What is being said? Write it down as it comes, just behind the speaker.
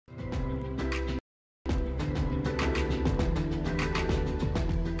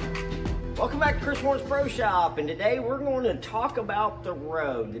Welcome back to Chris Warren's Pro Shop, and today we're going to talk about the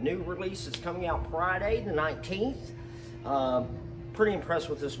Rogue. The new release is coming out Friday the 19th. Pretty impressed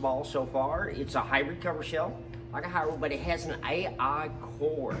with this ball so far. It's a hybrid cover shell, like a hybrid, but it has an AI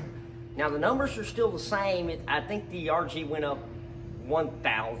core. Now the numbers are still the same. I think the RG went up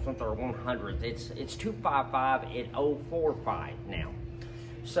 1,000th or 100th. It's 255 at 045 now.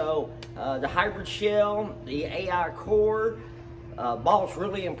 So the hybrid shell, the AI core, ball's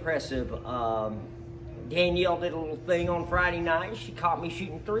really impressive. Danielle did a little thing on Friday night. She caught me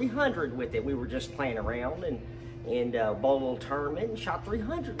shooting 300 with it. We were just playing around and bowled a little tournament and shot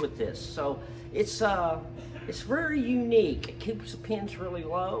 300 with this. So it's very unique. It keeps the pins really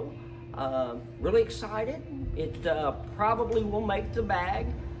low. Really excited. It probably will make the bag.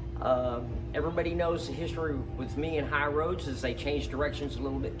 Everybody knows the history with me and high roads is they change directions a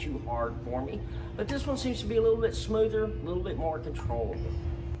little bit too hard for me. But this one seems to be a little bit smoother, a little bit more controllable.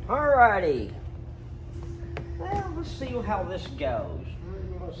 Alrighty. Well, let's see how this goes.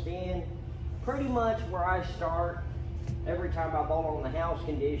 We're going to stand pretty much where I start every time I bowl on the house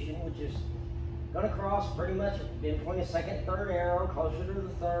condition, which is going to cross pretty much in between the second and third arrow, closer to the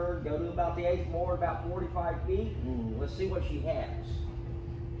third, go to about the eighth board, about 45 feet, and let's see what she has.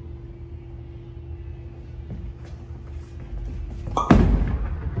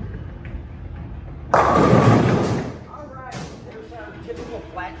 Alright, there's our typical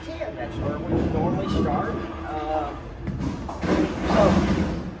flat 10. That's where we normally start. So,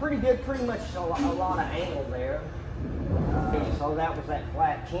 pretty good, pretty much a lot of angle there. So that was that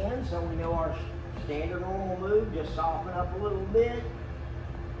flat 10, so we know our standard normal move, just soften up a little bit,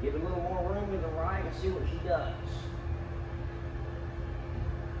 give it a little more room to the right and see what she does.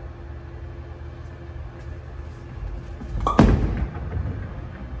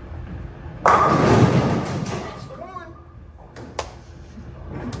 That's the one.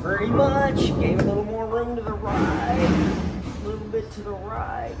 Pretty much, gave it a little more room to the right, a little bit to the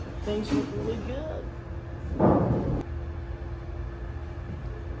right. Things look really good.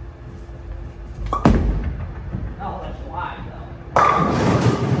 Oh, that's wide though.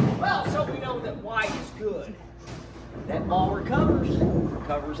 Well, so we know that wide is good. That ball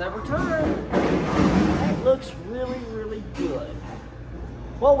recovers every time. That looks really, really good.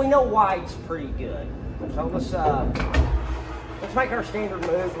 Well, we know wide's pretty good. So let's make our standard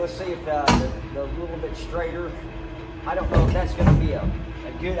move. Let's see if the little bit straighter. I don't know if that's going to be a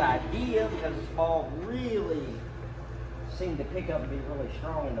good idea because this ball really seemed to pick up and be really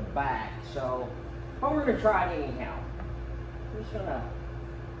strong in the back. So, but we're going to try it anyhow. I'm just going to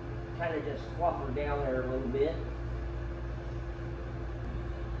kind of just fluff her down there a little bit.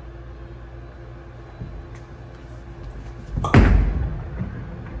 There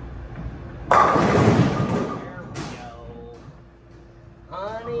we go.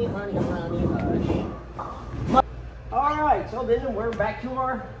 Honey, honey, honey, hush. Alright, so then we're back to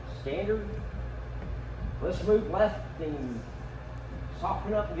our standard. Let's move left and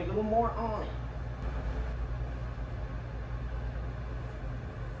soften up and get a little more on it.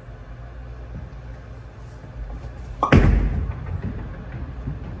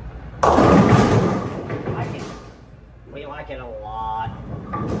 We like it a lot.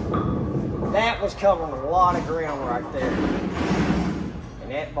 That was covering a lot of ground right there.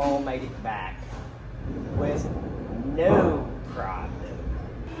 And that ball made it back with no problem.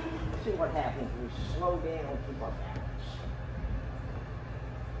 Let's see what happens when we slow down and keep our balance.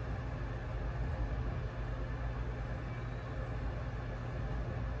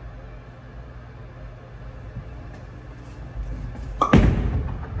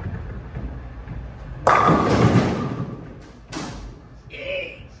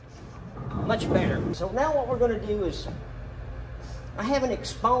 Much better. So now what we're going to do is, I have an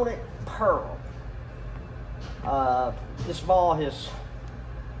Exponent Pearl. This ball has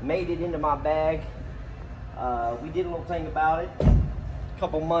made it into my bag. We did a little thing about it a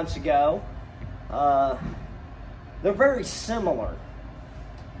couple months ago. They're very similar,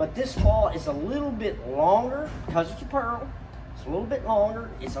 but this ball is a little bit longer because it's a Pearl. It's a little bit longer.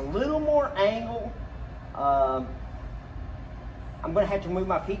 It's a little more angle. I'm going to have to move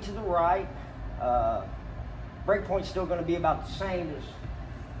my feet to the right. Break point's still going to be about the same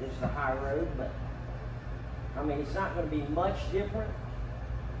as the high road, but I mean it's not going to be much different,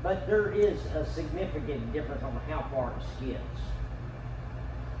 but there is a significant difference on how far it skids.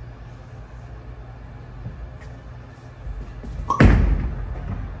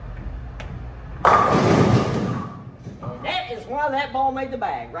 And that is why that ball made the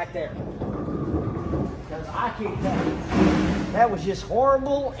bag right there. Because I can't tell you. That was just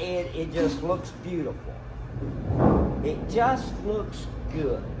horrible, and it just looks beautiful. It just looks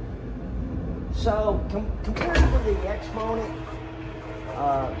good. So compared with the Exponent,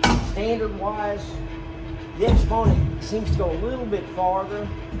 standard-wise, the Exponent seems to go a little bit farther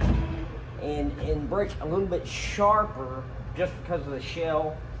and break a little bit sharper just because of the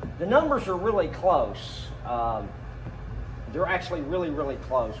shell. The numbers are really close. They're actually really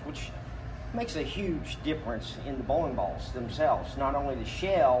close, which makes a huge difference in the bowling balls themselves. Not only the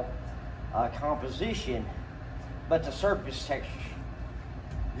shell composition, but the surface texture.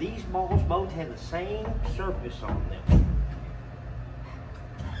 These balls both have the same surface on them.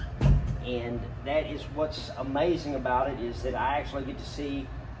 And that is what's amazing about it, is that I actually get to see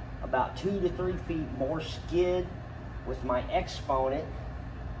about 2 to 3 feet more skid with my Exponent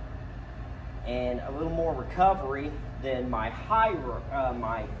and a little more recovery than my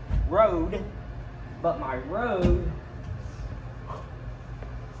my Road. But my Road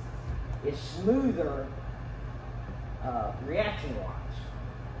is smoother reaction-wise.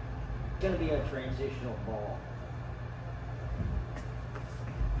 It's going to be a transitional ball.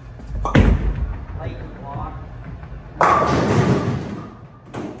 Late block.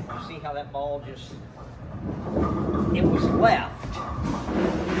 You see how that ball just, it was left,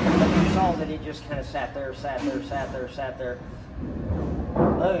 but you saw that it just kind of sat there.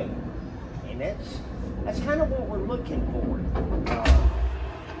 Boom. And that's kind of what we're looking for.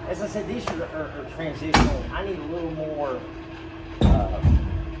 As I said, these are transitional. I need a little more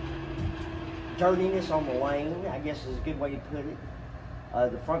dirtiness on the lane, I guess is a good way to put it.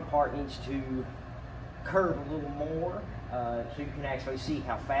 The front part needs to curve a little more so you can actually see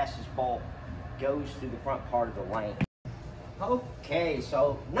how fast this ball goes through the front part of the lane. Okay,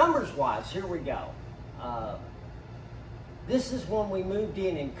 so numbers-wise, here we go. This is when we moved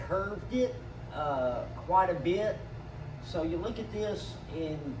in and curved it quite a bit. So you look at this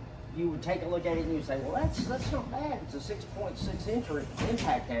and you would take a look at it and you say, well, that's not bad. It's a 6.6 inch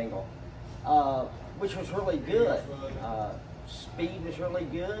impact angle, which was really good. Speed was really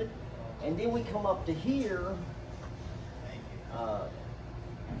good. And then we come up to here,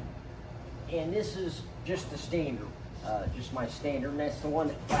 and this is just the standard, just my standard, and that's the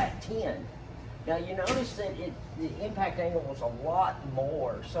one at flat 10. Now you notice that the impact angle was a lot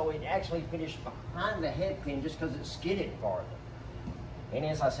more, so it actually finished behind the head pin just because it skidded farther. And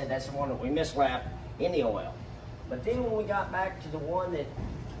as I said, that's the one that we mislapped in the OL. But then when we got back to the one that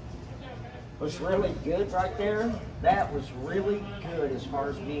was really good right there, that was really good as far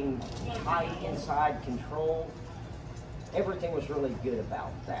as being tight inside control. Everything was really good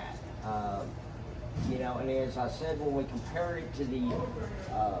about that. You know, and as I said, when we compare it to the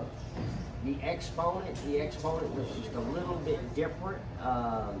Exponent was just a little bit different.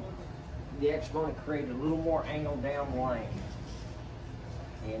 The Exponent created a little more angle down lane.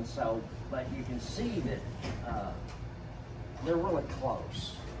 And so, but you can see that they're really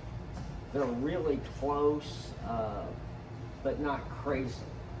close. They're really close, but not crazy,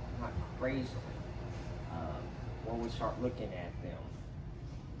 when we start looking at them.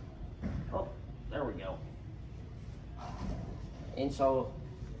 Oh, there we go. And so,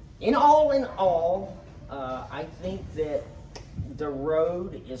 in all, I think that the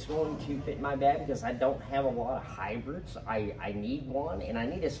Road is going to fit my bag because I don't have a lot of hybrids. I need one, and I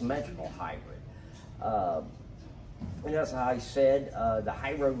need a symmetrical hybrid. And as I said, the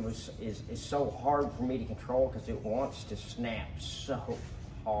High Road is so hard for me to control because it wants to snap so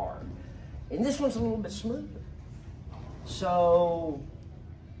hard. And this one's a little bit smoother. So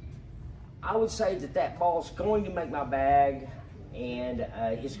I would say that ball's going to make my bag, and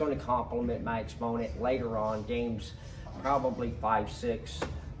it's going to complement my Exponent later on, games probably 5-6,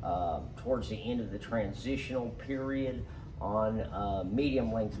 towards the end of the transitional period on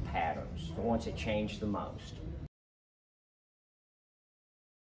medium length patterns, the ones that change the most.